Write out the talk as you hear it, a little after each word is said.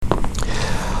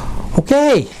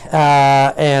Okay,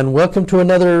 and welcome to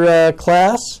another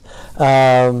class.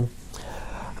 I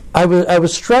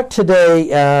was struck today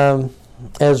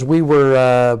as we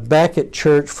were back at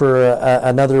church for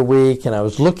another week, and I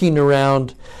was looking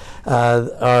around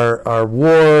our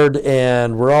ward,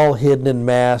 and we're all hidden in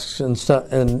masks and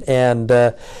stuff, and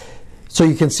so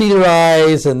you can see their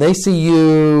eyes, and they see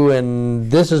you, and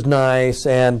this is nice.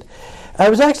 And I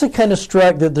was actually kind of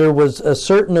struck that there was a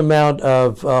certain amount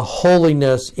of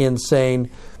holiness in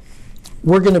saying,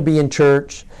 we're going to be in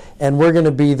church, and we're going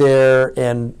to be there,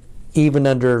 and even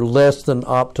under less than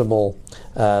optimal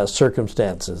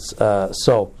circumstances.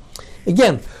 So,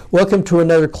 again, welcome to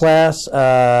another class.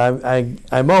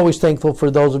 I'm always thankful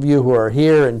for those of you who are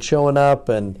here and showing up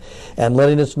and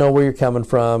letting us know where you're coming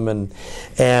from, and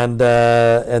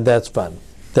that's fun.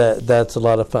 That's a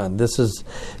lot of fun. This is,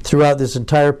 throughout this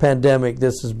entire pandemic,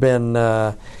 this has been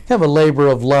kind of a labor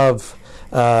of love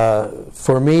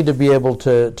for me to be able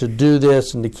to do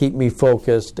this and to keep me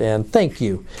focused. And thank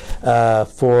you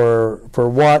for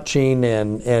watching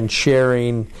and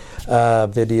sharing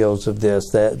videos of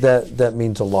this. That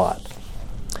means a lot.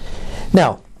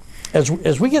 Now,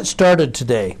 as we get started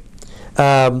today,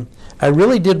 I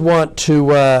really did want to,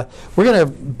 we're going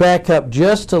to back up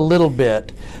just a little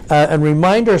bit and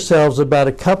remind ourselves about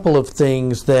a couple of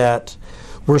things that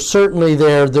were certainly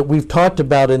there that we've talked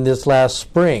about in this last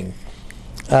spring.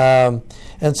 And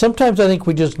sometimes I think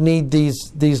we just need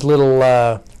these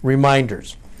little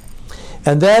reminders.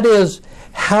 And that is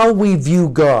how we view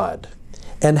God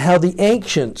and how the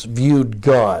ancients viewed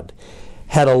God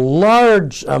had a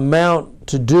large amount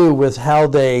to do with how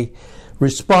they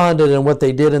responded and what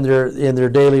they did in their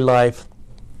daily life.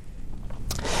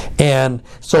 And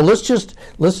so let's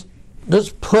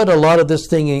put a lot of this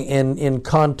thing in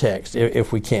context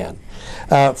if we can.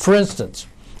 For instance,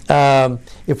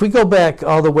 if we go back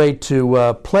all the way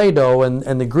to Plato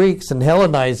and the Greeks and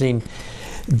Hellenizing,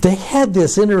 they had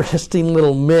this interesting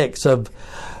little mix of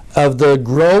the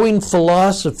growing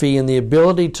philosophy and the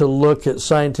ability to look at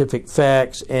scientific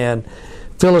facts and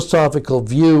philosophical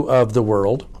view of the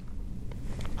world.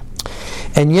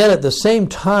 And yet at the same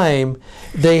time,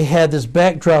 they had this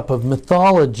backdrop of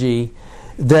mythology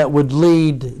that would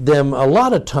lead them a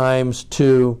lot of times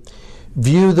to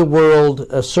view the world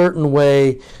a certain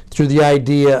way through the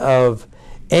idea of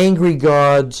angry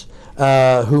gods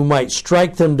who might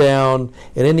strike them down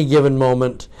at any given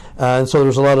moment. And so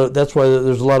that's why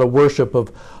there's a lot of worship of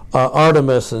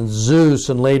Artemis and Zeus,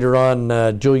 and later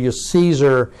on Julius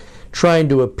Caesar, trying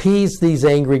to appease these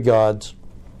angry gods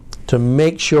to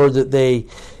make sure that they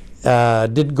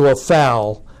didn't go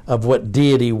afoul of what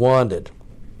deity wanted.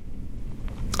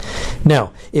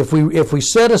 Now, if we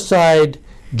set aside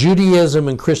Judaism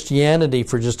and Christianity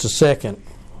for just a second,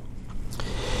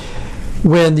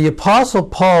 when the Apostle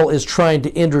Paul is trying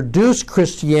to introduce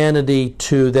Christianity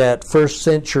to that first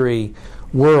century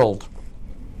world,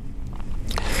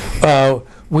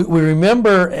 we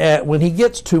remember when he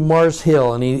gets to Mars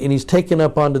Hill and he's taken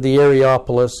up onto the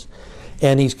Areopagus,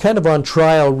 and he's kind of on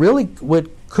trial, really what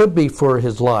could be for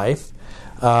his life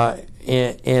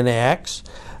in Acts.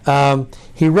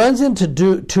 He runs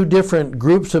into two different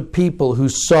groups of people who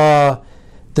saw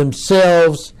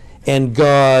themselves and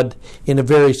God in a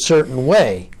very certain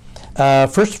way.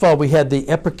 First of all, we had the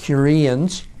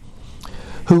Epicureans,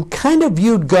 who kind of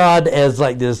viewed God as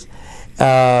like this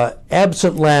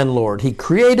absent landlord. He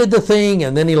created the thing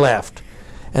and then he left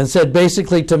and said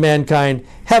basically to mankind,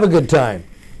 have a good time.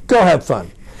 Go have fun.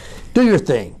 Do your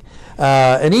thing.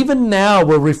 And even now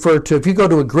we'll refer to, if you go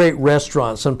to a great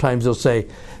restaurant, sometimes they'll say,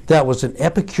 that was an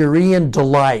Epicurean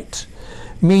delight,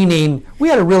 meaning we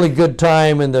had a really good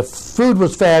time and the food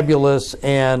was fabulous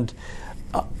and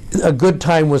a good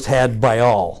time was had by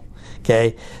all.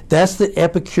 Okay? That's the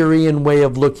Epicurean way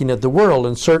of looking at the world,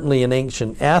 and certainly in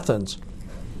ancient Athens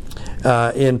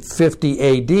in 50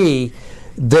 AD,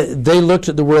 they looked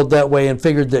at the world that way and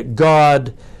figured that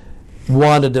God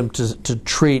wanted them to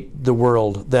treat the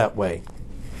world that way.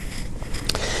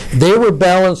 They were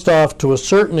balanced off to a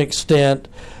certain extent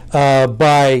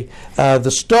by the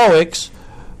Stoics,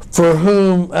 for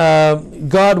whom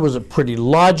God was a pretty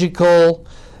logical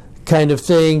kind of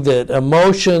thing, that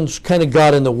emotions kind of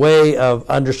got in the way of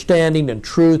understanding and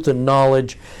truth and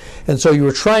knowledge. And so you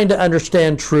were trying to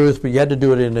understand truth, but you had to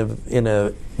do it in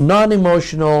a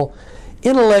non-emotional,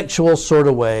 intellectual sort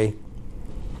of way.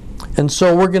 And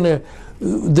so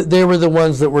they were the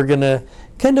ones that were going to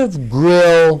kind of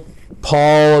grill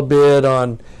Paul a bit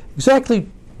on exactly,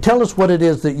 tell us what it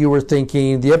is that you were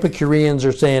thinking. The Epicureans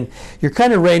are saying, you're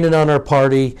kind of raining on our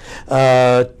party.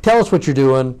 Tell us what you're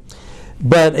doing.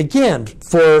 But again,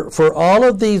 for all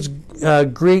of these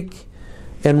Greek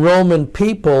and Roman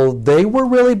people, they were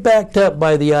really backed up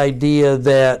by the idea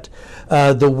that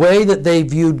the way that they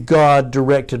viewed God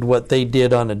directed what they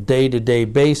did on a day-to-day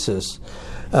basis,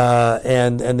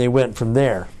 and they went from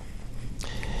there.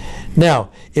 Now,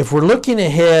 if we're looking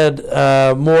ahead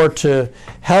more to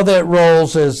how that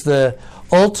rolls as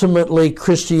ultimately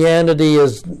Christianity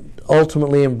is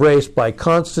ultimately embraced by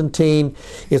Constantine,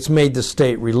 it's made the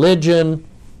state religion.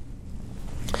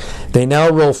 They now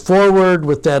roll forward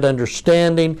with that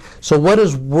understanding. So what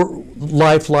is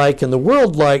life like and the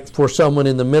world like for someone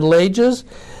in the Middle Ages?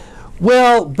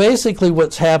 Well, basically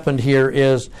what's happened here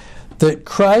is that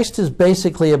Christ is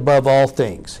basically above all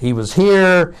things. He was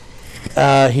here.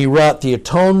 He wrought the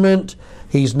atonement.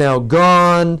 He's now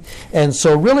gone. And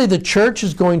so really the church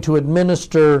is going to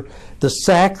administer the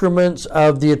sacraments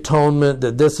of the atonement,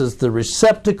 that this is the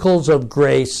receptacles of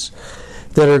grace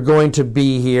that are going to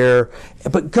be here.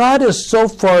 But God is so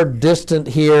far distant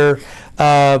here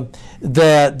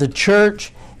that the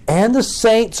church and the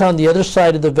saints on the other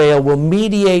side of the veil will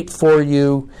mediate for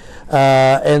you.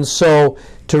 And so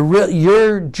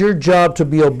your job to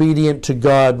be obedient to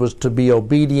God was to be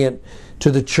obedient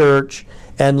to the church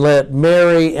and let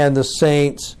Mary and the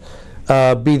saints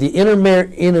be the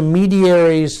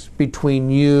intermediaries between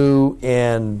you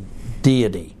and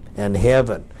deity and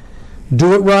heaven.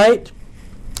 Do it right,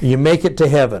 you make it to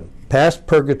heaven, past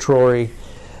purgatory,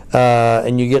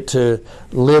 and you get to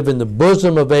live in the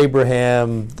bosom of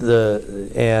Abraham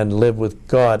and live with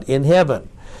God in heaven.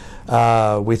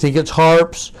 We think it's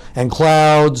harps and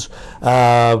clouds,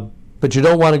 but you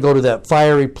don't want to go to that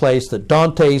fiery place that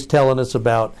Dante's telling us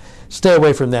about. Stay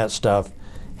away from that stuff.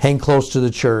 Hang close to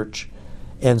the church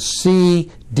and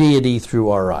see deity through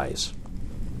our eyes.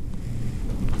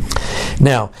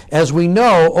 Now, as we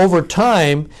know, over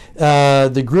time,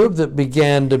 the group that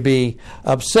began to be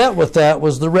upset with that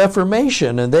was the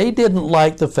Reformation, and they didn't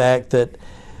like the fact that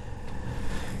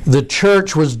the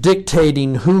church was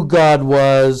dictating who God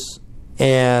was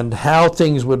and how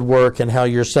things would work and how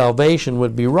your salvation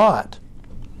would be wrought.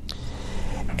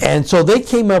 And so they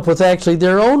came up with actually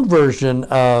their own version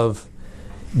of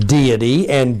deity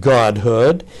and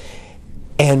godhood,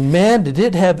 and man, did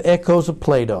it have echoes of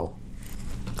Plato.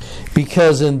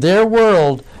 Because in their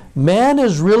world, man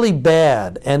is really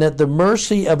bad and at the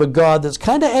mercy of a God that's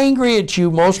kind of angry at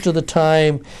you most of the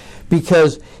time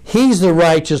because he's the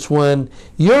righteous one,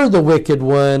 you're the wicked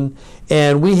one,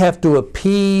 and we have to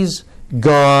appease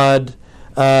God,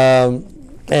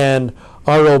 and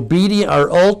our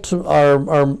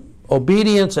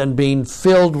obedience and being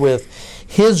filled with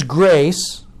His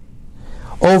grace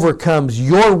overcomes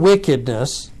your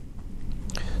wickedness.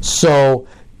 So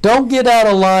don't get out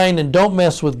of line and don't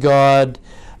mess with God,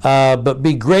 but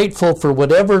be grateful for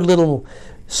whatever little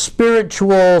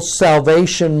spiritual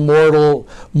salvation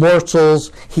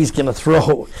morsels He's going to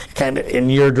throw kind of in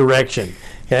your direction.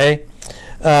 Okay?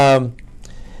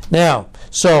 Now,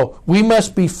 so we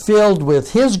must be filled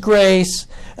with His grace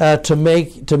to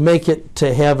make it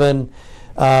to heaven.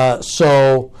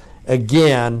 So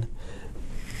again,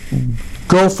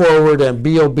 go forward and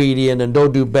be obedient and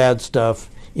don't do bad stuff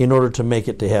in order to make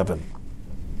it to heaven.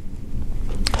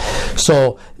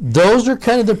 So those are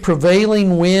kind of the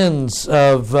prevailing winds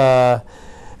of, and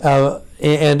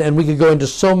we could go into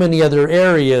so many other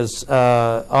areas,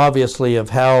 obviously,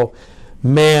 of how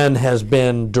man has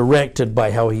been directed by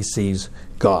how he sees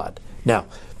God. Now,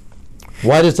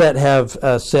 why does that have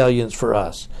salience for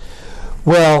us?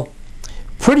 Well,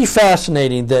 pretty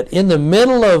fascinating that in the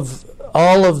middle of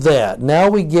all of that, now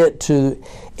we get to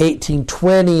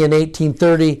 1820 and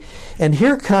 1830, and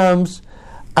here comes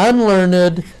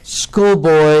unlearned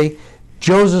schoolboy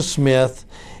Joseph Smith,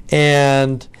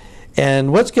 and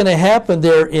what's going to happen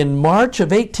there in March of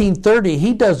 1830,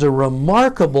 he does a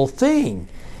remarkable thing.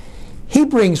 He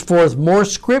brings forth more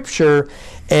scripture,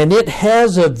 and it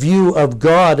has a view of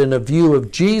God and a view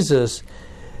of Jesus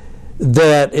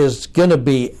that is going to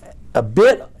be a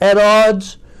bit at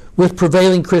odds with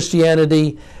prevailing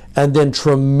Christianity, and then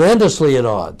tremendously at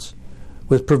odds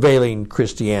with prevailing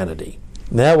Christianity.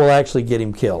 And that will actually get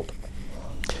him killed.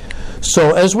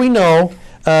 So as we know,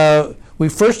 we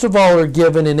first of all are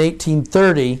given in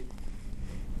 1830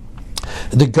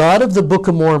 the God of the Book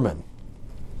of Mormon,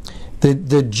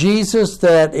 the Jesus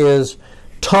that is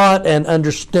taught and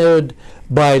understood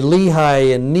by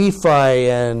Lehi and Nephi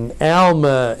and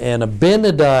Alma and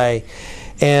Abinadi,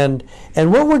 and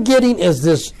what we're getting is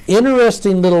this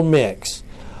interesting little mix.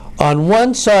 On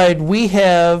one side, we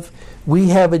have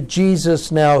a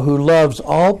Jesus now who loves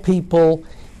all people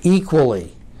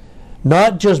equally,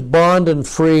 not just bond and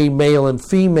free, male and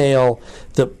female,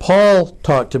 that Paul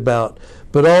talked about,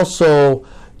 but also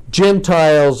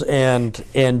Gentiles and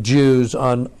Jews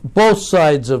on both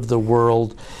sides of the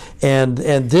world. And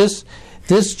this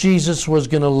Jesus was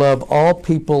going to love all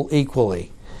people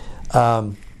equally.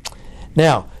 Now,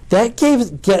 that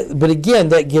gives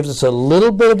us a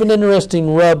little bit of an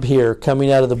interesting rub here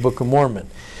coming out of the Book of Mormon.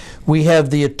 We have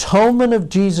the atonement of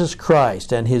Jesus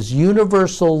Christ and his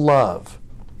universal love.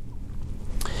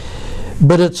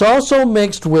 But it's also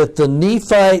mixed with the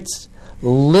Nephites'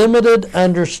 limited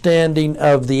understanding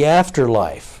of the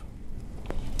afterlife.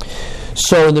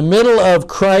 So in the middle of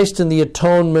Christ and the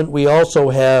atonement, we also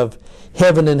have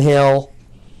heaven and hell,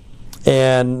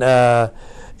 and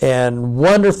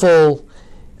wonderful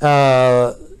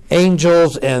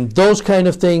angels and those kind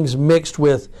of things mixed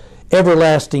with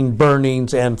everlasting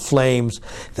burnings and flames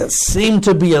that seem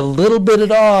to be a little bit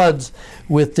at odds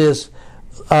with this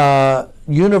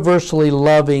universally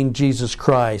loving Jesus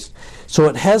Christ. So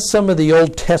it has some of the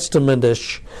Old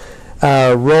Testament-ish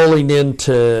rolling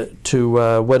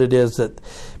into what it is, that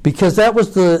because that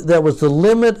was the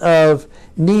limit of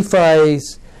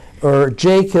Nephi's or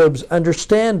Jacob's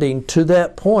understanding to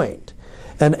that point.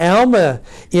 And Alma,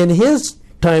 in his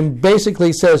time,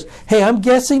 basically says, hey, I'm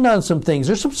guessing on some things.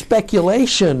 There's some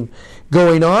speculation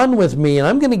going on with me, and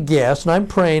I'm going to guess, and I'm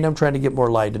praying, I'm trying to get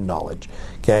more light and knowledge,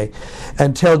 okay,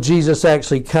 until Jesus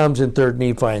actually comes in 3rd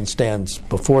Nephi and stands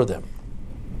before them.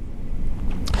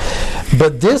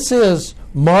 But this is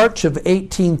March of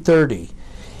 1830.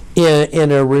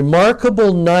 In a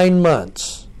remarkable 9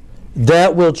 months,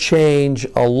 that will change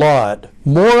a lot.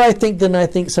 More, I think, than I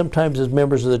think sometimes as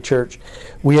members of the church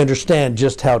we understand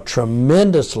just how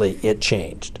tremendously it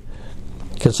changed.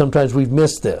 Because sometimes we've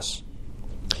missed this.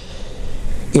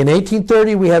 In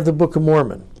 1830, we have the Book of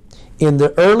Mormon. In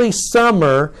the early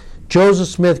summer, Joseph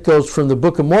Smith goes from the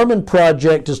Book of Mormon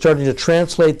project to starting to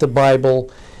translate the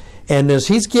Bible. And as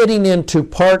he's getting into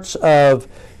parts of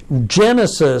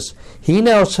Genesis, he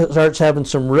now starts having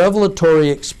some revelatory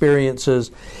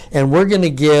experiences. And we're going to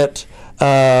get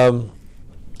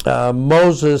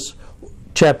Moses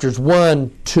chapters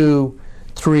 1, 2,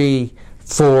 3,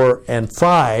 4, and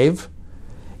 5.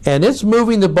 And it's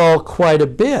moving the ball quite a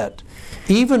bit,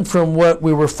 even from what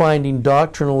we were finding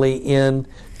doctrinally in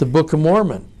the Book of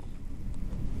Mormon.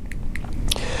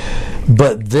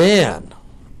 But then,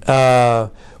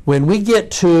 when we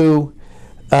get to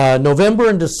November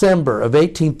and December of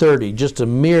 1830, just a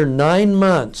mere 9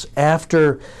 months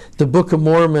after the Book of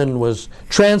Mormon was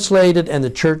translated and the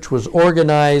church was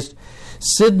organized,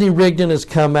 Sidney Rigdon has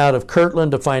come out of Kirtland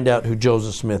to find out who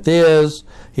Joseph Smith is.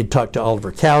 He'd talked to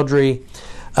Oliver Cowdery.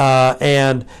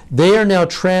 And they are now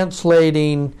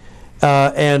translating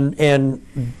and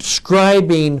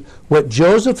scribing what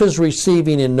Joseph is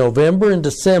receiving in November and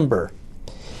December.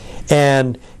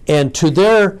 And to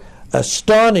their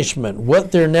astonishment,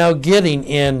 what they're now getting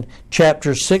in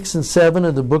chapters 6 and 7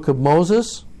 of the book of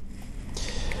Moses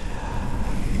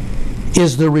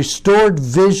is the restored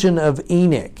vision of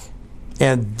Enoch.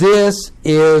 And this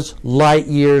is light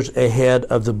years ahead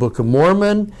of the Book of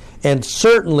Mormon, and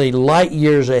certainly light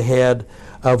years ahead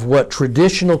of what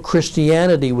traditional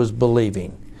Christianity was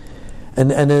believing.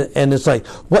 And it's like,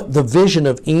 what, the vision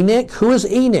of Enoch? Who is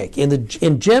Enoch?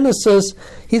 In Genesis,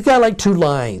 he's got like 2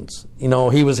 lines. You know,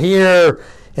 he was here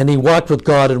and he walked with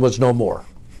God and was no more.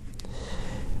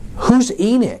 Who's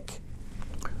Enoch?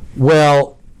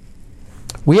 Well,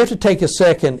 we have to take a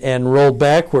second and roll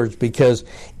backwards, because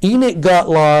Enoch got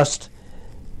lost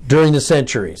during the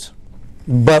centuries,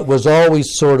 but was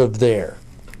always sort of there.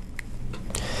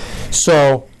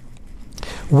 So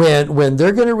when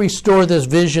they're going to restore this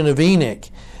vision of Enoch,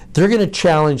 they're going to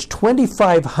challenge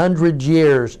 2,500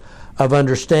 years of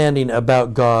understanding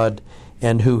about God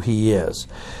and who He is.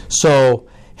 So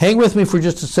hang with me for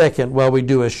just a second while we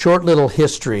do a short little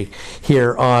history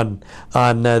here on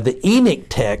the Enoch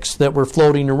text that were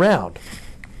floating around.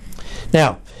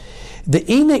 Now, the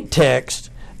Enoch text,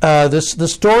 the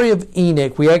story of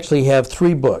Enoch, we actually have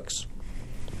 3 books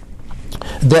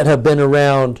that have been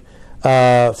around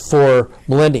for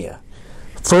millennia.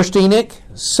 First Enoch,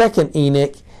 Second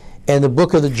Enoch, and the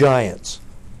Book of the Giants.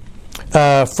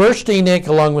 First Enoch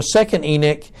along with Second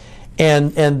Enoch,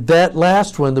 and that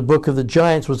last one, the Book of the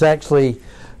Giants, was actually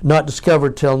not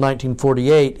discovered till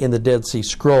 1948 in the Dead Sea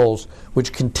Scrolls,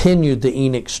 which continued the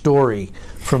Enoch story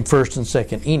from First and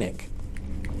Second Enoch.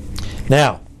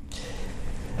 Now,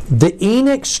 the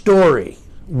Enoch story,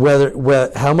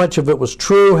 how much of it was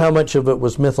true, how much of it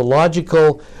was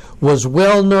mythological, was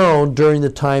well known during the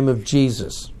time of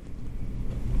Jesus.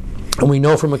 And we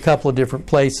know from a couple of different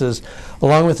places,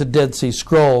 along with the Dead Sea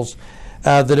Scrolls,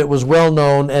 that it was well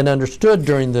known and understood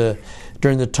during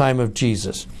the time of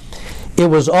Jesus. It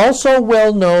was also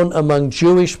well known among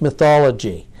Jewish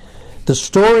mythology. The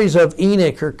stories of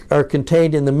Enoch are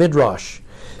contained in the Midrash,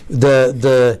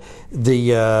 the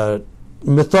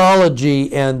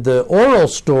mythology and the oral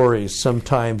stories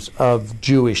sometimes of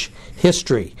Jewish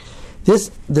history. This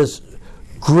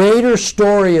greater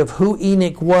story of who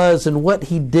Enoch was and what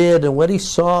he did and what he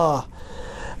saw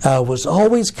was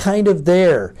always kind of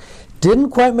there.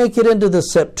 Didn't quite make it into the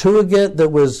Septuagint that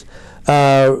was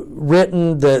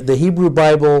written, the Hebrew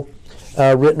Bible,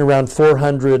 written around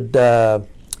 400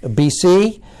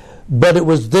 BC, but it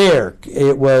was there.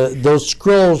 Those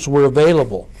scrolls were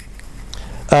available.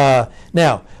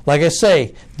 Now, like I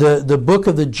say, the Book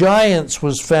of the Giants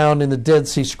was found in the Dead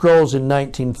Sea Scrolls in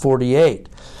 1948.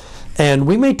 And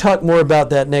we may talk more about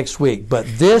that next week, but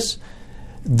this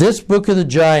Book of the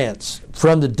Giants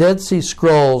from the Dead Sea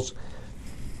Scrolls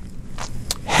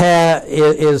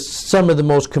is some of the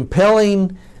most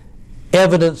compelling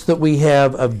evidence that we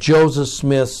have of Joseph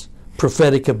Smith's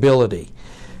prophetic ability.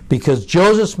 Because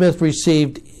Joseph Smith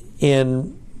received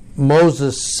in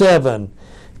Moses 7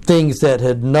 things that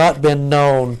had not been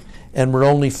known and were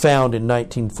only found in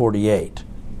 1948.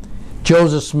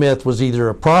 Joseph Smith was either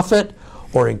a prophet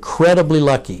or incredibly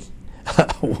lucky.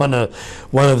 one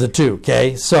of the two,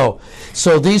 okay? So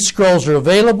these scrolls are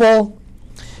available,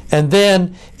 and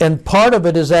part of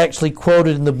it is actually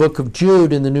quoted in the book of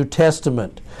Jude in the New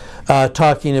Testament,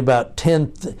 talking about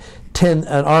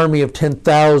an army of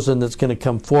 10,000 that's going to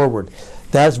come forward.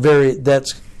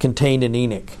 That's contained in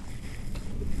Enoch.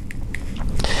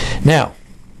 Now,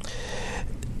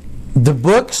 the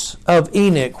books of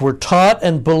Enoch were taught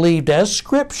and believed as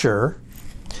scripture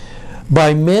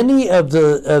by many of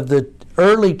the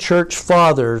early church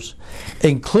fathers,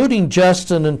 including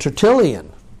Justin and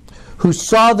Tertullian, who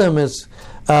saw them as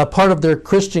part of their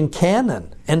Christian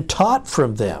canon and taught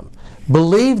from them,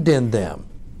 believed in them.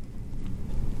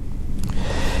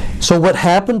 So what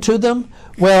happened to them?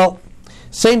 Well,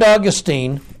 St.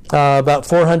 Augustine, about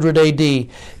 400 AD,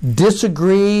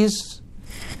 disagrees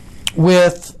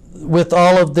with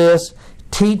all of this,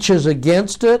 teaches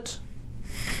against it,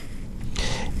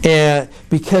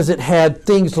 because it had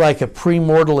things like a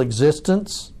premortal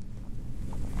existence.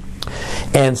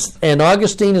 And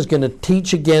Augustine is going to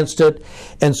teach against it,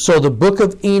 and so the Book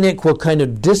of Enoch will kind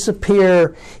of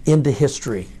disappear into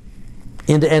history,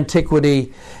 into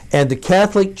antiquity, and the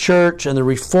Catholic Church and the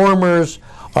Reformers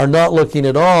are not looking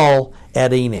at all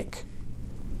at Enoch.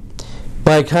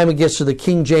 By the time it gets to the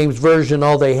King James Version,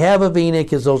 all they have of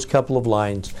Enoch is those couple of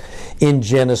lines in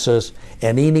Genesis,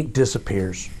 and Enoch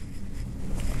disappears,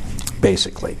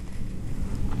 basically.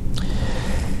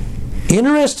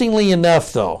 Interestingly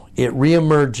enough, though, it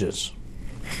reemerges.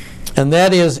 And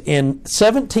that is in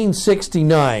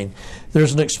 1769,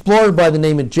 there's an explorer by the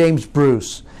name of James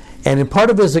Bruce. And in part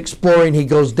of his exploring, he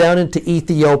goes down into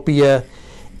Ethiopia.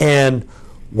 And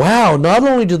wow, not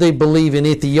only do they believe in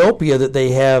Ethiopia that they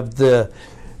have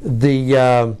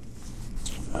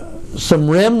some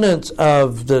remnants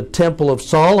of the Temple of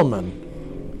Solomon,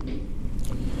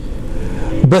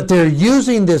 but they're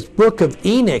using this Book of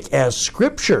Enoch as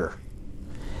scripture.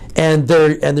 And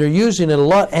they're using it a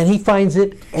lot, and he finds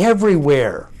it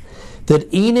everywhere.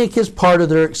 That Enoch is part of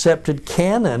their accepted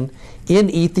canon in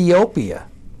Ethiopia.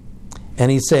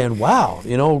 And he's saying, wow,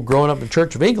 growing up in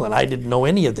Church of England, I didn't know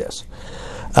any of this.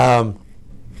 But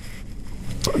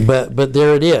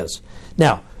there it is.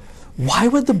 Now, why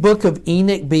would the Book of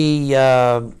Enoch be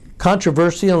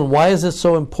controversial, and why is this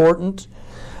so important?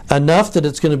 Enough that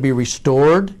it's going to be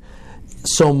restored,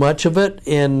 so much of it,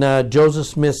 in Joseph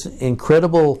Smith's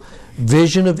incredible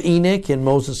vision of Enoch in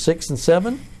Moses 6 and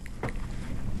 7?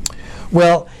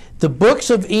 Well, the books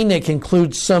of Enoch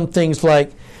include some things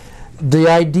like the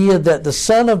idea that the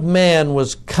Son of Man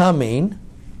was coming,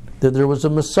 that there was a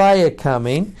Messiah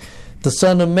coming, the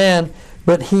Son of Man,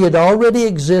 but he had already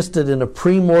existed in a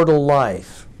premortal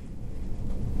life,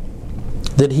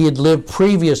 that he had lived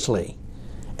previously,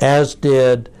 as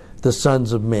did the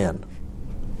sons of men.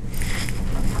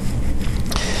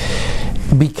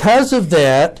 Because of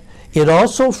that, it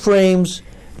also frames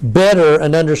better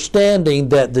an understanding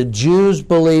that the Jews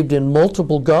believed in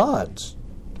multiple gods.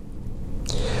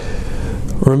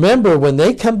 Remember, when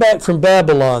they come back from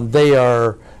Babylon, they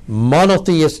are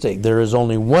monotheistic. There is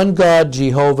only one God,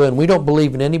 Jehovah, and we don't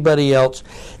believe in anybody else.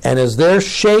 And as they're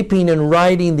shaping and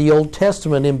writing the Old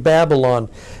Testament in Babylon,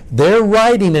 they're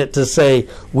writing it to say,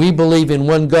 we believe in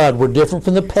one God. We're different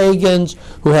from the pagans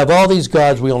who have all these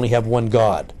gods. We only have one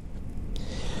God.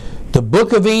 The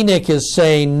Book of Enoch is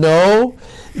saying, no,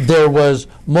 there was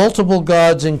multiple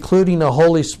gods, including a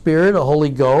Holy Spirit, a Holy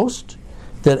Ghost,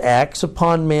 that acts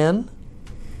upon men.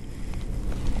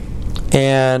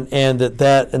 and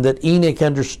that Enoch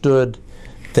understood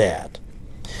that.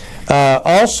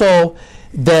 Also,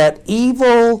 that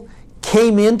evil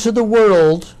came into the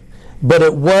world, but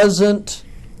it wasn't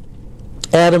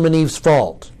Adam and Eve's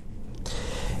fault.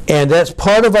 And that's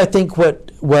part of, I think,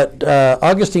 what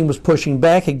Augustine was pushing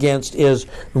back against is,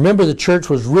 remember, the church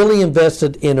was really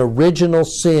invested in original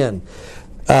sin.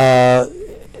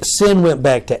 Sin went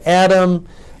back to Adam.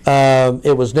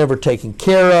 It was never taken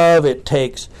care of. It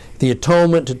takes the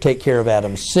atonement to take care of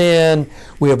Adam's sin.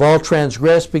 We have all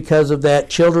transgressed because of that.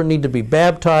 Children need to be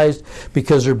baptized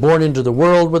because they're born into the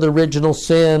world with original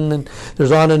sin. And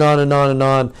there's on and on and on and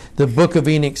on. The book of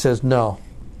Enoch says no.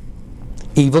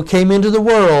 Evil came into the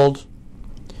world,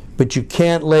 but you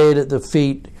can't lay it at the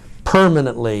feet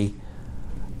permanently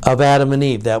of Adam and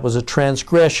Eve. That was a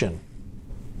transgression.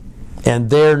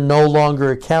 And they're no longer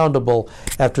accountable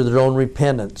after their own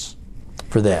repentance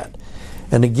for that.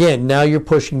 And again, now you're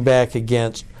pushing back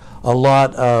against a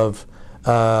lot of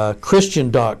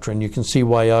Christian doctrine. You can see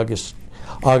why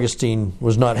Augustine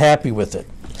was not happy with it.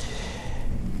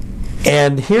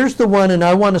 And here's the one, and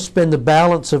I want to spend the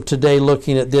balance of today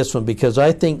looking at this one because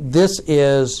I think this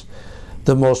is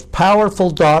the most powerful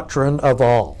doctrine of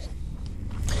all.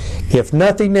 If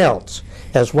nothing else,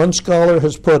 as one scholar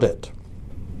has put it,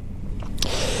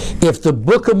 if the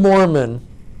Book of Mormon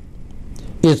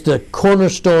is the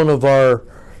cornerstone of our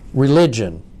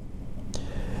religion,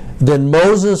 then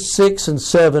Moses 6 and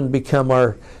 7 become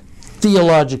our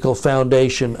theological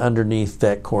foundation underneath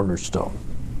that cornerstone,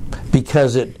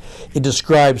 because it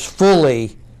describes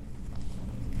fully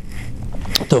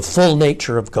the full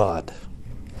nature of God.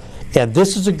 And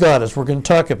this is a God, as we're going to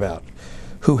talk about,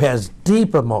 who has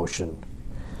deep emotion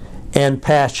and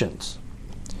passions.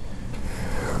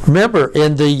 Remember,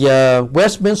 in the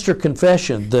Westminster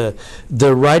Confession,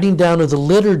 the writing down of the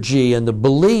liturgy and the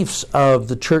beliefs of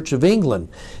the Church of England,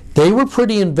 they were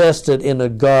pretty invested in a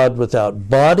God without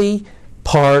body,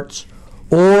 parts,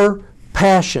 or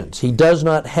passions. He does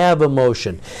not have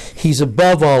emotion. He's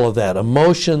above all of that.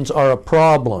 Emotions are a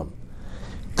problem.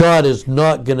 God is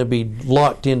not going to be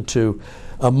locked into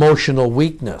emotional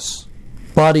weakness,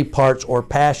 body parts, or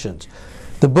passions.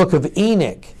 The book of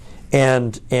Enoch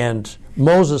and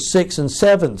Moses 6 and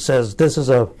 7 says this is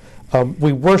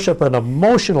we worship an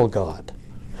emotional God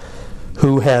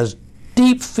who has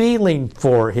deep feeling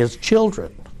for his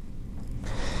children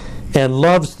and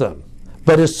loves them,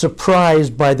 but is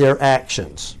surprised by their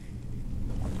actions,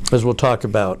 as we'll talk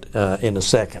about in a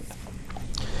second.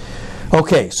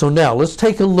 Okay, so now let's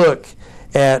take a look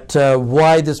at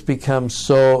why this becomes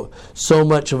so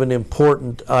much of an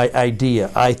important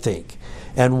idea, I think,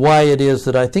 and why it is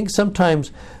that I think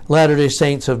sometimes Latter-day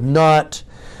Saints have not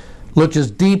looked as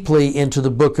deeply into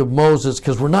the book of Moses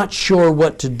because we're not sure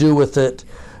what to do with it,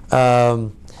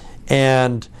 and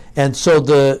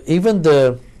so even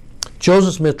the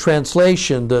Joseph Smith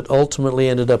translation that ultimately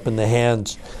ended up in the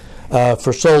hands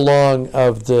for so long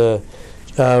of the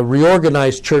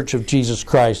reorganized Church of Jesus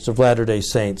Christ of Latter-day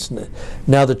Saints,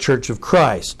 now the Church of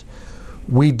Christ.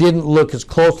 We didn't look as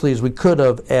closely as we could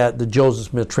have at the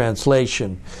Joseph Smith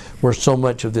translation where so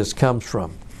much of this comes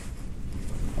from.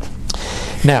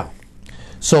 Now,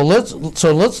 so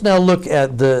let's now look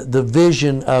at the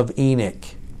vision of Enoch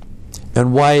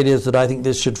and why it is that I think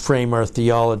this should frame our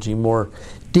theology more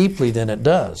deeply than it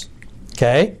does.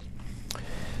 Okay?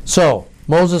 So,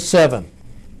 Moses 7.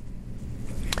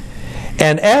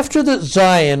 And after that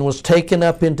Zion was taken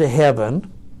up into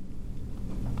heaven,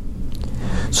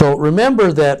 so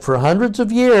remember that for hundreds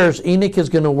of years Enoch is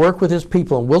going to work with his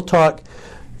people, and we'll talk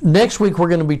next week. We're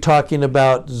going to be talking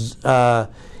about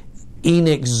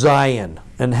Enoch's Zion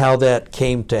and how that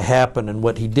came to happen and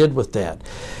what he did with that,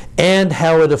 and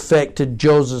how it affected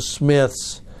Joseph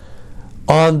Smith's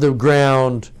on the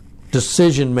ground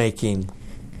decision making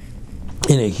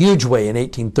in a huge way in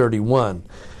 1831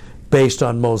 based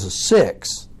on Moses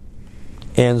 6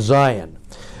 and Zion.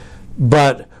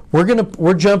 But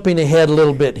we're jumping ahead a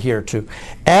little bit here too.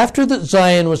 After that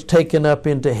Zion was taken up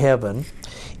into heaven,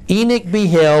 Enoch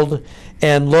beheld,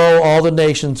 and lo, all the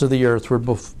nations of the earth were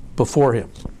before him.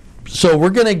 So we're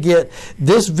going to get,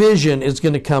 this vision is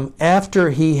going to come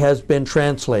after he has been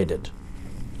translated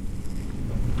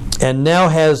and now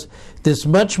has this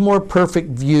much more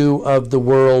perfect view of the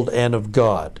world and of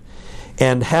God.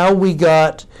 And how we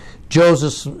got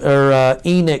Enoch's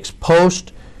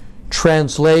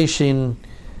post-translation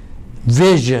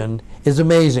vision is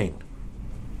amazing.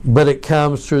 But it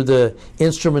comes through the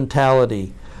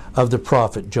instrumentality of the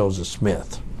prophet Joseph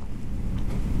Smith.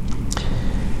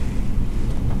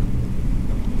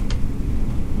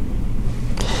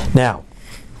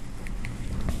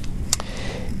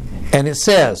 And it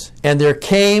says, and there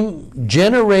came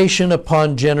generation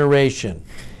upon generation,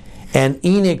 and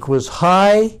Enoch was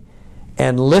high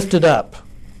and lifted up,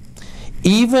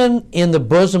 even in the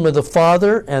bosom of the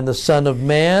Father and the Son of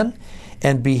Man,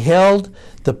 and beheld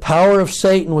the power of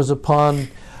Satan was upon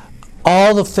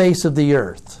all the face of the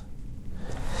earth.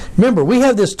 Remember, we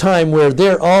have this time where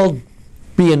they're all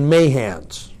being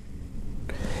mayhans,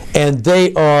 and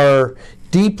they are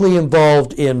deeply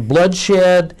involved in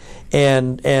bloodshed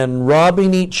and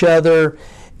robbing each other,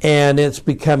 and it's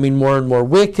becoming more and more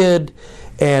wicked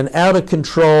and out of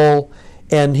control.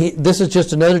 And this is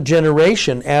just another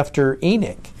generation after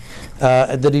Enoch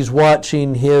that he's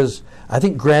watching his, I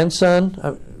think,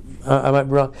 grandson, I might be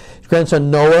wrong, his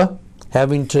grandson Noah,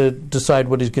 having to decide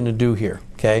what he's going to do here.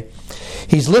 Okay,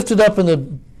 he's lifted up in the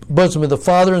bosom of the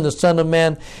Father and the Son of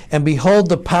Man, and behold,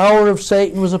 the power of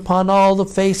Satan was upon all the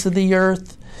face of the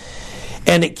earth.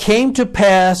 And it came to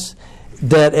pass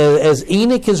that as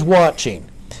Enoch is watching,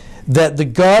 that the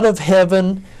God of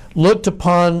heaven looked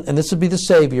upon, and this would be the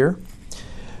Savior,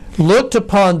 looked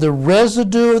upon the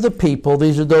residue of the people.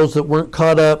 These are those that weren't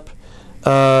caught up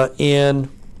in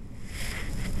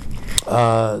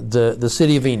the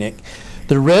city of Enoch.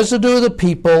 The residue of the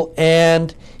people,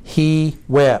 and he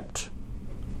wept.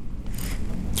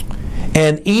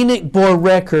 And Enoch bore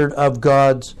record of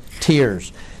God's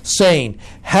tears, saying,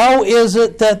 how is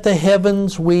it that the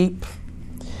heavens weep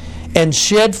and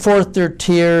shed forth their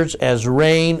tears as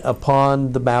rain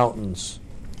upon the mountains?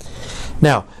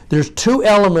 Now, there's two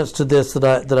elements to this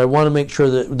that I want to make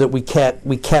sure that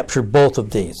we capture both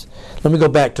of these. Let me go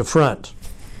back to front.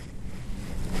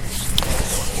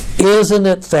 Isn't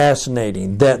it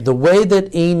fascinating that the way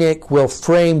that Enoch will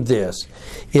frame this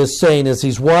is saying, as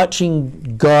he's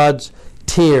watching God's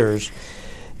tears,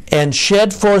 and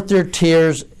shed forth their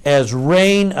tears as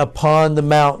rain upon the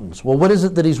mountains. Well, what is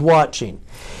it that he's watching?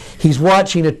 He's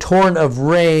watching a torrent of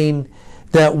rain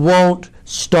that won't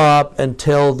stop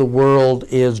until the world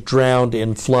is drowned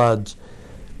in floods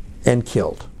and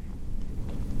killed.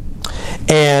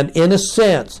 And in a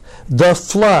sense, the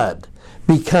flood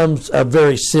becomes a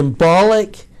very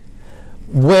symbolic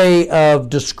way of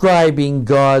describing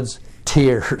God's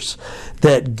tears.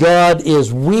 That God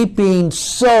is weeping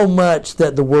so much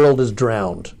that the world is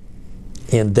drowned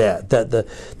in that. That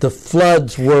the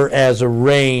floods were as a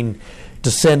rain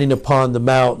descending upon the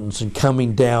mountains and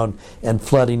coming down and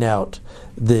flooding out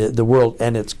the world,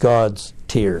 and it's God's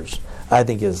tears. I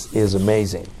think is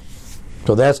amazing.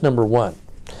 So that's number one,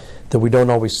 that we don't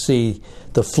always see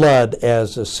the flood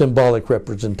as a symbolic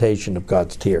representation of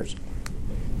God's tears.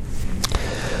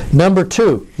 Number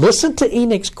two, listen to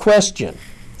Enoch's question.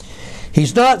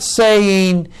 He's not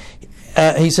saying,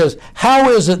 he says, how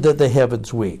is it that the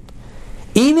heavens weep?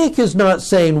 Enoch is not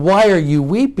saying, why are you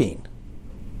weeping?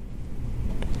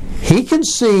 He can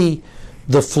see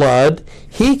the flood.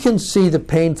 He can see the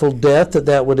painful death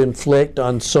that would inflict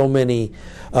on so many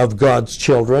of God's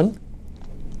children.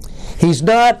 He's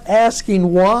not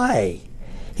asking why.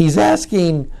 He's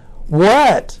asking,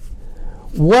 what?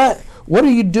 What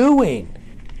are you doing?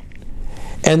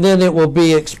 And then it will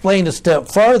be explained a step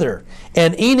farther.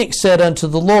 And Enoch said unto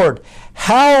the Lord,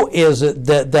 how is it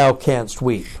that thou canst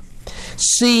weep,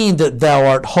 seeing that thou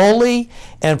art holy,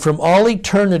 and from all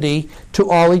eternity to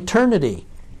all eternity?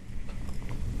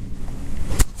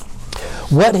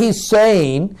 What he's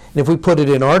saying, if we put it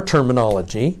in our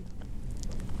terminology,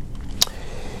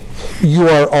 you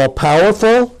are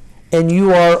all-powerful and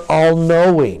you are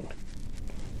all-knowing.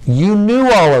 You knew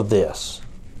all of this.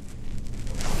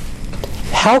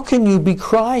 How can you be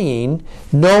crying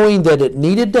knowing that it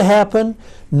needed to happen,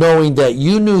 knowing that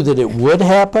you knew that it would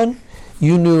happen?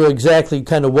 You knew exactly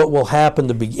kind of what will happen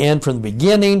from the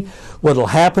beginning, what will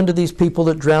happen to these people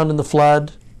that drowned in the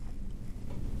flood.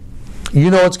 You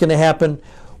know what's going to happen.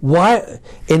 Why?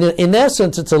 In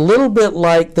essence, it's a little bit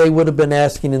like they would have been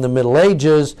asking in the Middle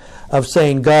Ages of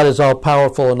saying God is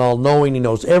all-powerful and all-knowing. He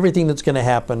knows everything that's going to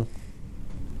happen.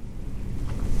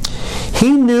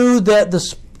 He knew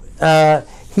that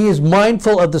he is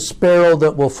mindful of the sparrow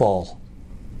that will fall.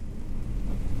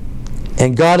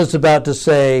 And God is about to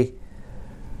say,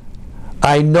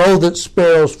 I know that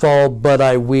sparrows fall, but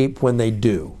I weep when they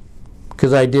do,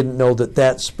 because I didn't know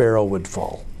that sparrow would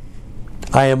fall.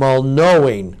 I am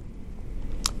all-knowing,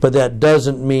 but that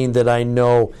doesn't mean that I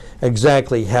know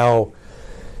exactly how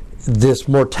this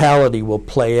mortality will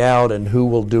play out and who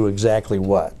will do exactly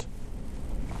what.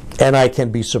 And I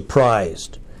can be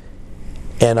surprised,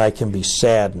 and I can be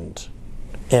saddened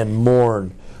and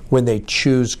mourn when they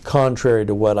choose contrary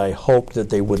to what I hoped that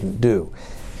they wouldn't do.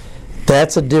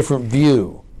 That's a different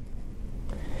view.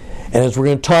 And as we're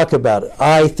going to talk about it,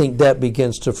 I think that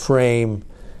begins to frame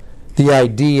the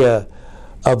idea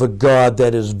of a God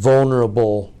that is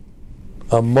vulnerable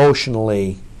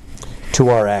emotionally to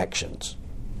our actions.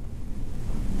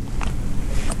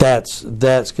 That's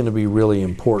going to be really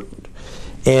important.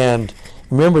 And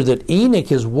remember that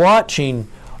Enoch is watching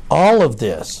all of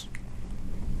this.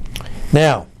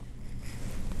 Now,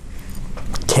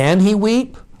 can he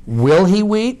weep? Will he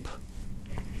weep?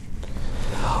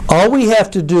 All we have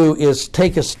to do is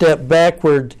take a step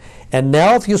backward, and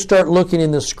now if you start looking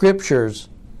in the scriptures,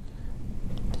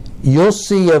 you'll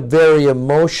see a very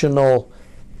emotional,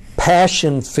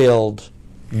 passion-filled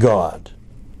God.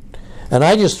 And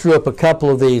I just threw up a couple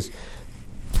of these.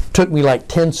 Took me like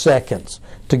 10 seconds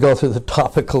to go through the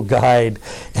topical guide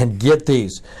and get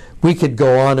these. We could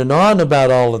go on and on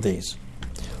about all of these.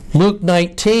 Luke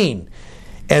 19,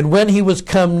 and when he was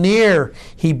come near,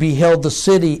 he beheld the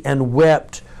city and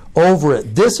wept over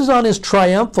it. This is on his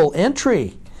triumphal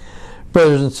entry,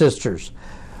 brothers and sisters.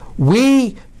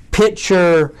 We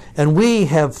picture, and we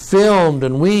have filmed,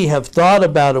 and we have thought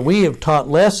about it, we have taught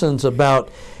lessons about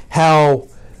how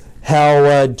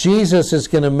Jesus is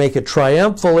going to make a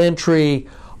triumphal entry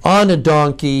on a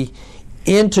donkey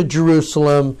into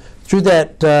Jerusalem through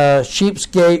that Sheep's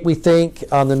Gate, we think,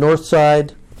 on the north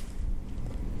side.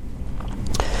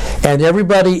 And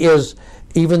everybody is,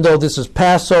 even though this is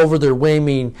Passover, they're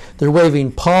waving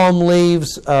palm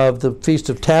leaves of the Feast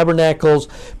of Tabernacles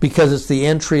because it's the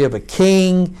entry of a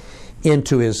king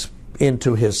into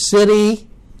his city.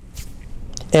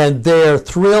 And they're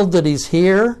thrilled that he's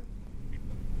here.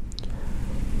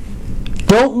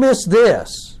 Don't miss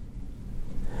this,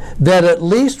 that at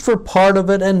least for part of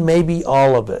it, and maybe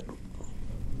all of it,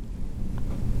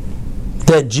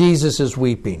 that Jesus is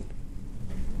weeping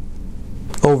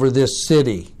over this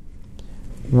city,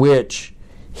 which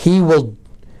he will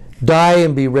die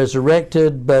and be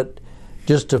resurrected, but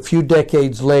just a few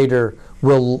decades later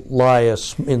will lie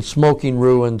in smoking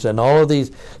ruins, and all of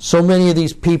these, so many of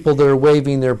these people that are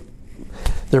waving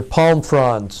their palm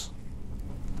fronds,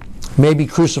 maybe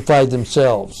crucified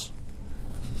themselves.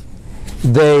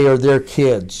 They or their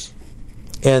kids.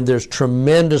 And there's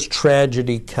tremendous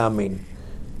tragedy coming.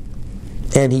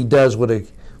 And he does what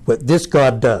this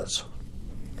God does.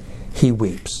 He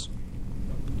weeps.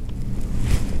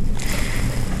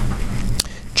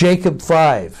 Jacob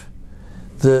 5,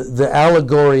 the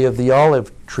allegory of the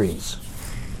olive trees.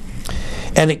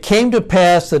 And it came to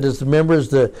pass that as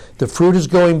the fruit is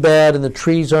going bad and the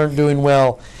trees aren't doing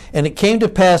well, and it came to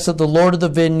pass that the Lord of the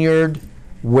vineyard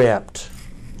wept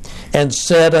and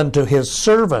said unto his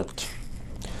servant,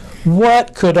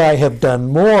 what could I have done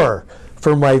more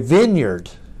for my vineyard?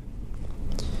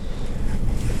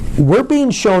 We're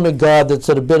being shown a God that's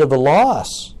at a bit of a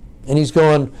loss. And he's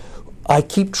going, I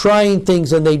keep trying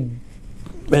things and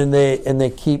they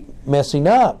keep messing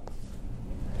up.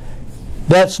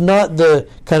 That's not the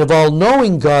kind of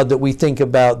all-knowing God that we think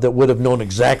about that would have known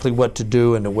exactly what to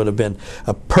do and it would have been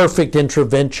a perfect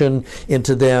intervention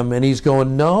into them. And he's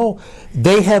going, no,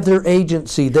 they have their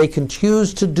agency. They can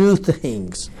choose to do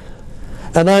things.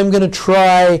 And I'm going to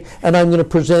try and I'm going to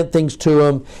present things to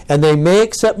them. And they may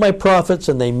accept my prophets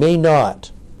and they may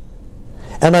not.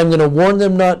 And I'm going to warn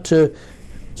them not to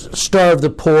starve the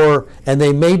poor. And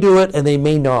they may do it and they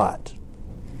may not.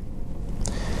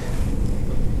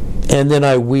 And then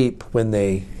I weep when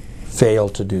they fail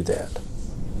to do that.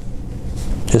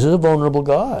 This is a vulnerable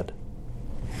God.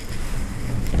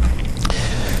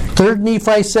 3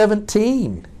 Nephi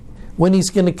 17, when he's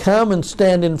going to come and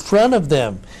stand in front of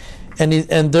them. And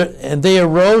they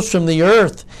arose from the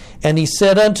earth, and he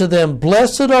said unto them,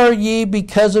 blessed are ye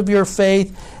because of your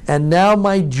faith, and now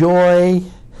my joy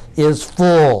is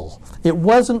full. It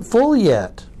wasn't full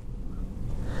yet,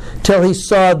 till he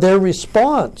saw their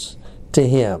response to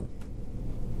him.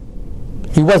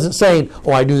 He wasn't saying,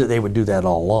 oh, I knew that they would do that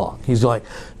all along. He's like,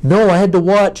 no, I had to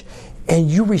watch, and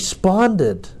you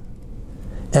responded.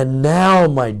 And now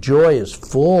my joy is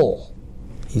full,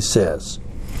 he says.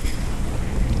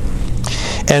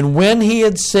 And when he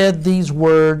had said these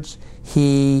words,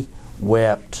 he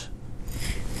wept.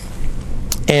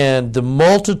 And the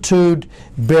multitude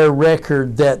bear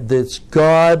record that this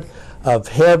God of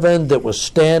heaven that was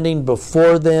standing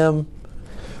before them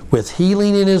with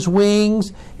healing in his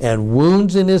wings and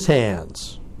wounds in his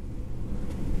hands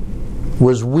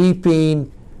was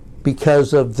weeping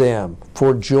because of them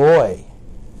for joy.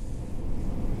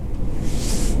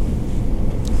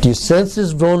 Do you sense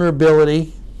his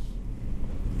vulnerability?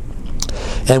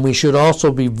 And we should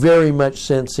also be very much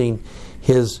sensing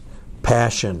his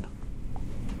passion.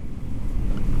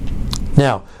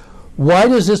 Now, why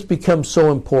does this become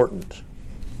so important?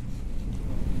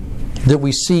 that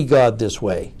we see God this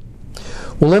way.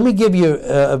 Well, let me give you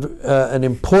an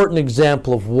important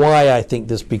example of why I think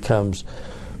this becomes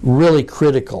really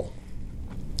critical.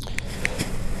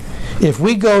 If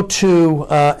we go to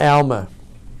Alma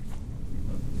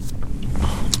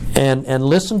and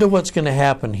listen to what's going to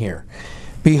happen here.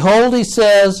 Behold, he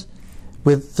says,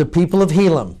 with the people of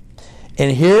Helam,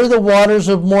 and here are the waters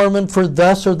of Mormon, for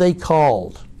thus are they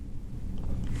called.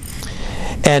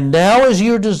 And now as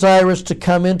you are desirous to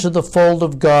come into the fold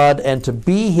of God and to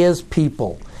be His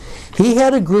people. He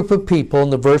had a group of people,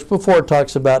 and the verse before it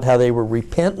talks about how they were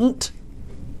repentant.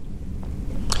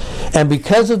 And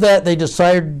because of that, they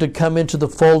decided to come into the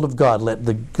fold of God.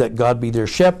 Let God be their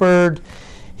shepherd.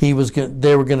 They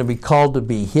were going to be called to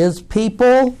be His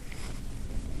people.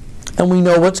 And we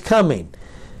know what's coming.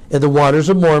 In the waters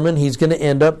of Mormon, He's going to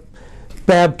end up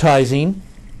baptizing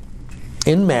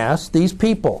in mass these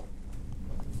people.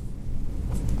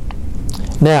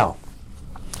 Now,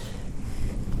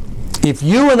 if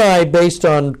you and I, based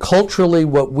on culturally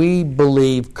what we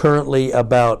believe currently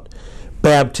about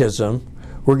baptism,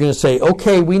 we're going to say,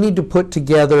 okay, we need to put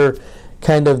together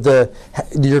kind of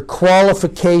your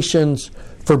qualifications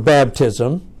for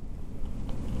baptism.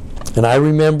 And I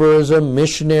remember as a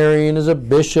missionary and as a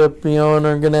bishop, and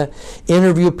I'm going to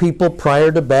interview people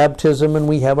prior to baptism, and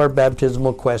we have our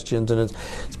baptismal questions, and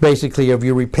it's basically, have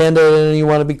you repented and you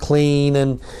want to be clean,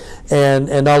 and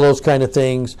all those kind of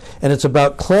things, and it's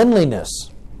about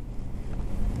cleanliness.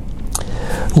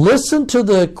 Listen to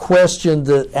the question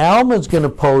that Alma's going to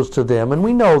pose to them, and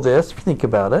we know this, think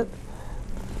about it.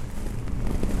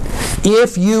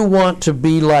 If you want to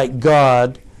be like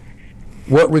God,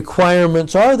 what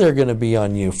requirements are there going to be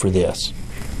on you for this?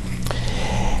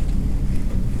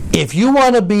 If you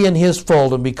want to be in His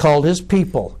fold and be called His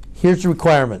people, here's the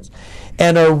requirements.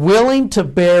 And are willing to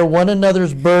bear one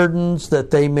another's burdens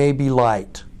that they may be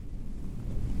light.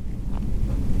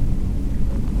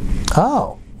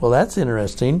 Oh, well, that's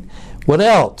interesting. What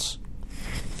else?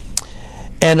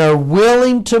 And are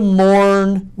willing to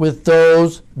mourn with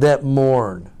those that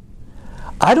mourn.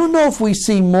 I don't know if we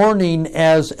see mourning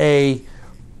as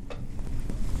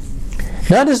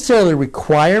not necessarily a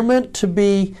requirement to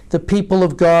be the people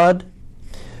of God,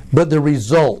 but the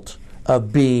result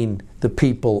of being the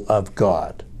people of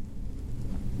God.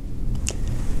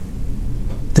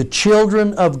 The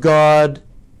children of God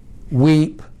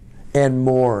weep and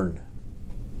mourn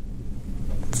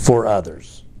for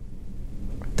others.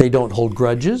 They don't hold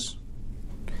grudges.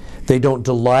 They don't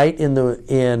delight in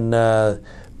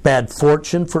bad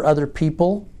fortune for other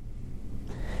people.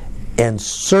 And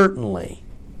certainly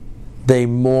they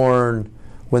mourn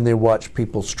when they watch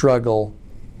people struggle,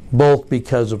 both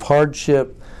because of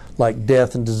hardship like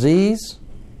death and disease,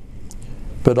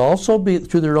 but also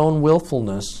through their own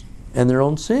willfulness and their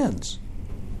own sins.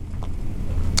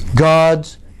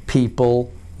 God's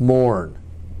people mourn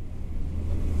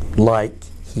like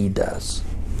He does.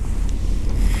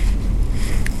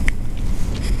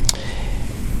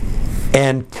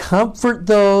 And comfort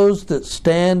those that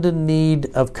stand in need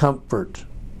of comfort.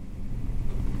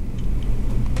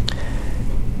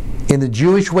 In the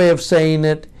Jewish way of saying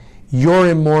it, you're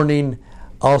in mourning,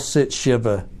 I'll sit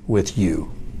Shiva with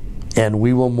you. And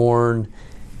we will mourn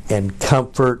and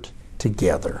comfort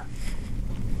together.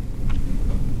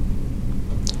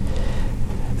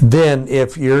 Then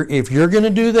if you're going to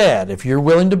do that, if you're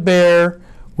willing to bear,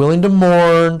 willing to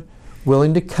mourn,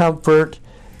 willing to comfort,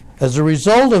 as a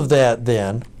result of that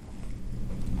then,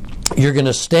 you're going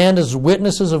to stand as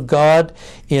witnesses of God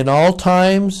in all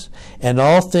times and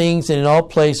all things and in all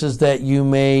places, that you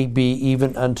may be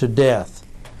even unto death.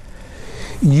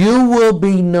 You will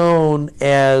be known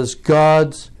as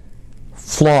God's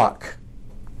flock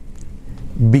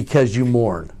because you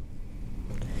mourn.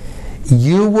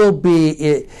 You will be,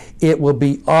 it will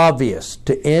be obvious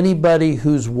to anybody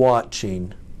who's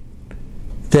watching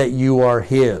that you are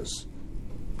His,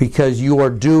 because you are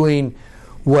doing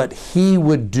what He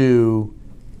would do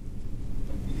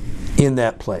in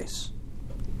that place.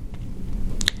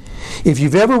 If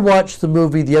you've ever watched the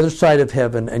movie The Other Side of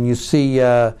Heaven, and you see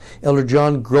Elder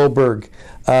John Groberg,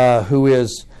 who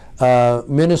is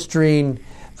ministering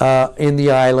in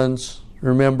the islands,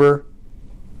 remember?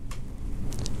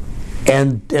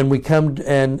 And we come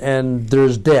and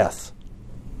there's death.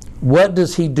 What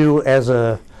does he do as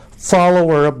a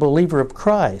follower, a believer of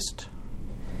Christ?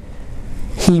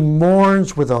 He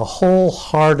mourns with a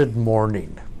wholehearted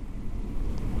mourning.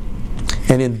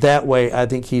 And in that way, I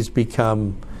think he's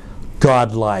become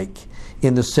godlike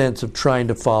in the sense of trying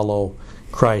to follow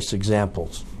Christ's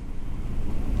examples.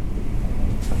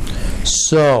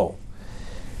 So,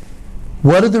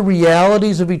 What are the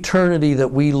realities of eternity that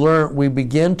we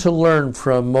begin to learn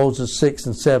from Moses 6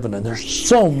 and 7? And there's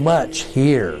so much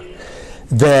here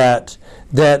that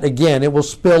again, it will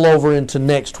spill over into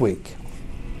next week.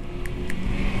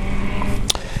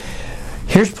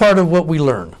 Here's part of what we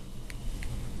learn.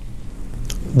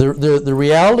 The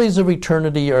realities of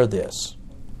eternity are this.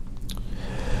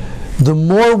 The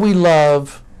more we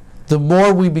love, the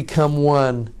more we become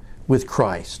one with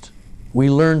Christ. We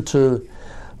learn to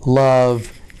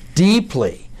love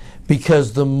deeply,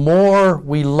 because the more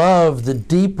we love, the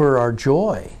deeper our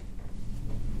joy.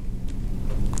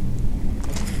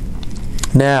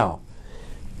 Now,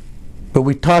 but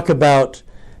we talk about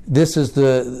this is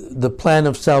the plan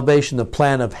of salvation, the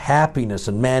plan of happiness,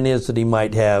 and man is that he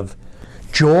might have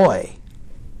joy.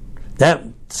 That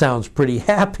sounds pretty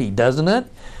happy, doesn't it?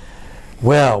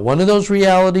 Well, one of those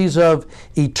realities of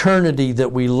eternity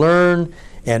that we learn,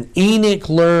 and Enoch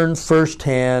learned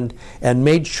firsthand and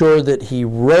made sure that he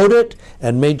wrote it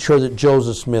and made sure that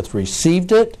Joseph Smith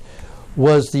received it,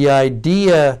 was the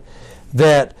idea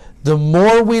that the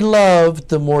more we love,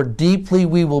 the more deeply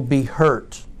we will be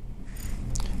hurt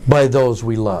by those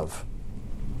we love.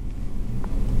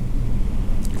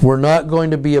 We're not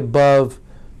going to be above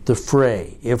the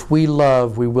fray. If we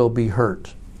love, we will be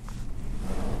hurt.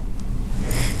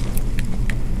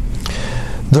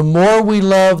 The more we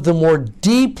love, the more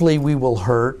deeply we will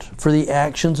hurt for the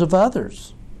actions of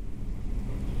others.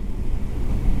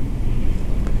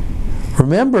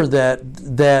 Remember that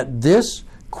this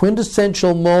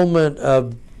quintessential moment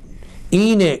of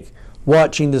Enoch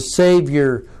watching the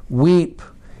Savior weep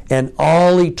and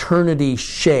all eternity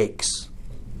shakes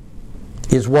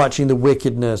is watching the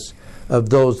wickedness of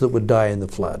those that would die in the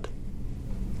flood.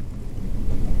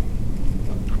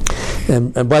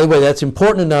 And by the way, that's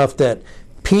important enough that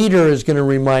Peter is going to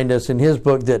remind us in his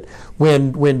book that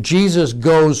when Jesus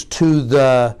goes to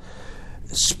the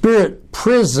spirit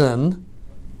prison,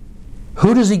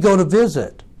 who does he go to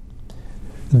visit?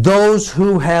 Those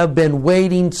who have been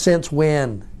waiting since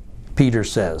when, Peter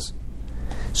says?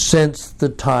 Since the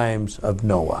times of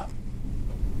Noah.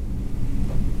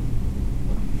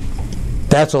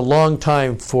 That's a long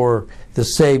time for the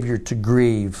Savior to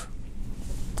grieve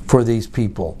for these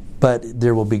people. But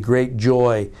there will be great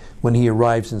joy when he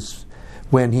arrives,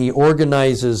 when he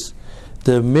organizes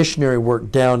the missionary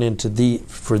work down into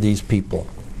for these people.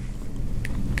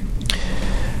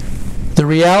 The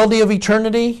reality of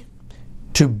eternity,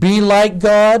 to be like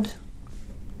God,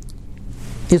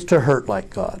 is to hurt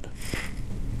like God.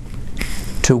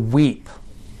 To weep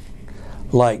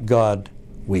like God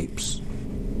weeps.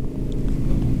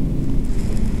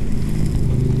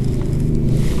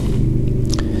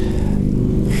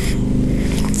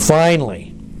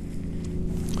 Finally,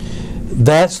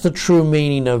 that's the true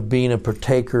meaning of being a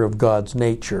partaker of God's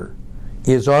nature,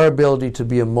 is our ability to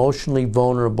be emotionally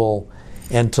vulnerable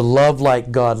and to love like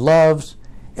God loves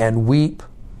and weep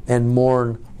and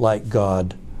mourn like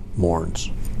God mourns.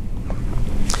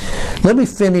 Let me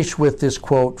finish with this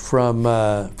quote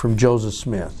from Joseph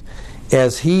Smith.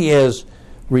 As he has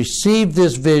received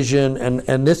this vision,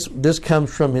 and this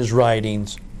comes from his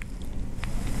writings,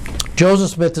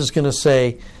 Joseph Smith is going to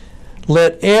say,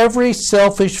 let every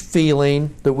selfish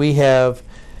feeling that we have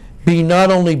be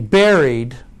not only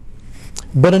buried,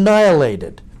 but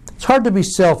annihilated. It's hard to be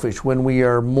selfish when we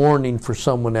are mourning for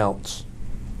someone else.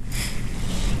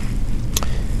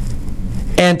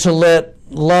 And to let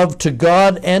love to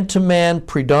God and to man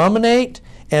predominate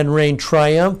and reign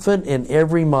triumphant in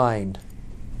every mind.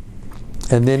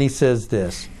 And then he says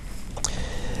this,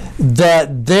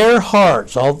 that their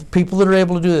hearts, all the people that are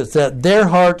able to do this, that their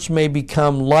hearts may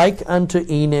become like unto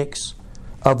Enoch's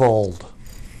of old.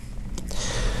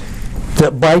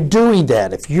 That by doing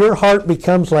that, if your heart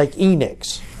becomes like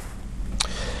Enoch's,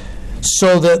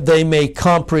 so that they may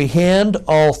comprehend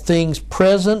all things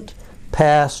present,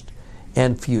 past,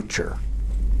 and future.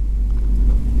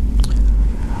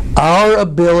 Our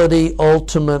ability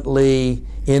ultimately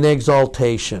in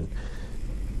exaltation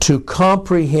to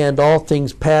comprehend all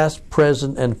things past,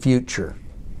 present, and future.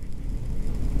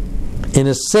 In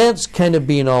a sense, kind of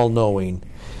being all-knowing.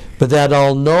 But that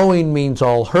all-knowing means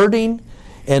all-hurting,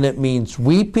 and it means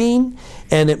weeping,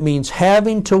 and it means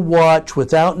having to watch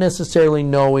without necessarily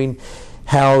knowing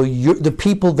how the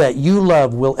people that you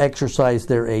love will exercise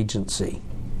their agency.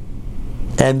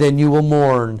 And then you will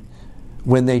mourn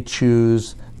when they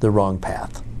choose the wrong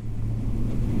path.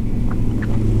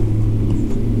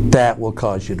 That will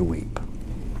cause you to weep.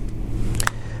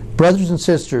 Brothers and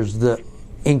sisters, the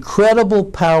incredible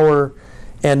power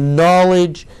and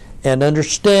knowledge and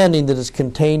understanding that is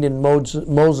contained in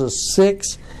Moses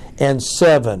 6 and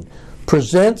 7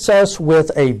 presents us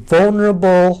with a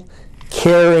vulnerable,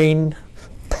 caring,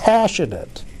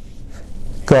 passionate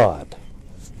God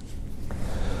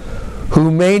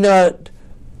who may not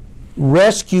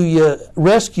rescue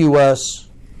us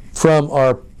from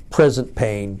our present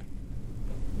pain,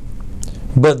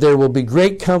 but there will be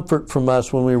great comfort from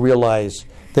us when we realize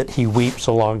that He weeps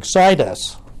alongside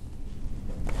us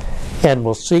and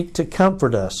will seek to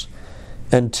comfort us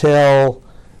until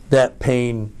that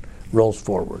pain rolls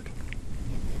forward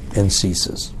and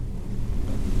ceases.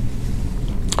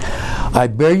 I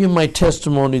bear you my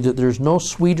testimony that there's no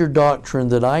sweeter doctrine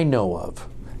that I know of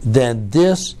than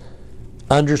this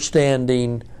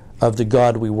understanding of the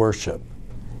God we worship.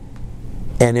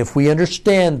 And if we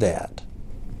understand that,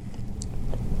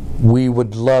 we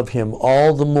would love Him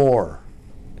all the more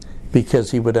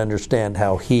because He would understand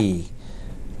how He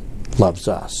loves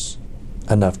us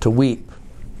enough to weep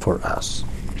for us.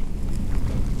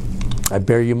 I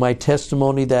bear you my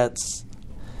testimony that's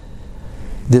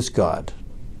this God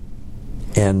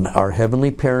and our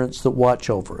heavenly parents that watch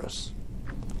over us.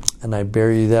 And I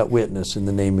bear you that witness in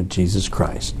the name of Jesus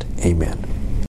Christ. Amen.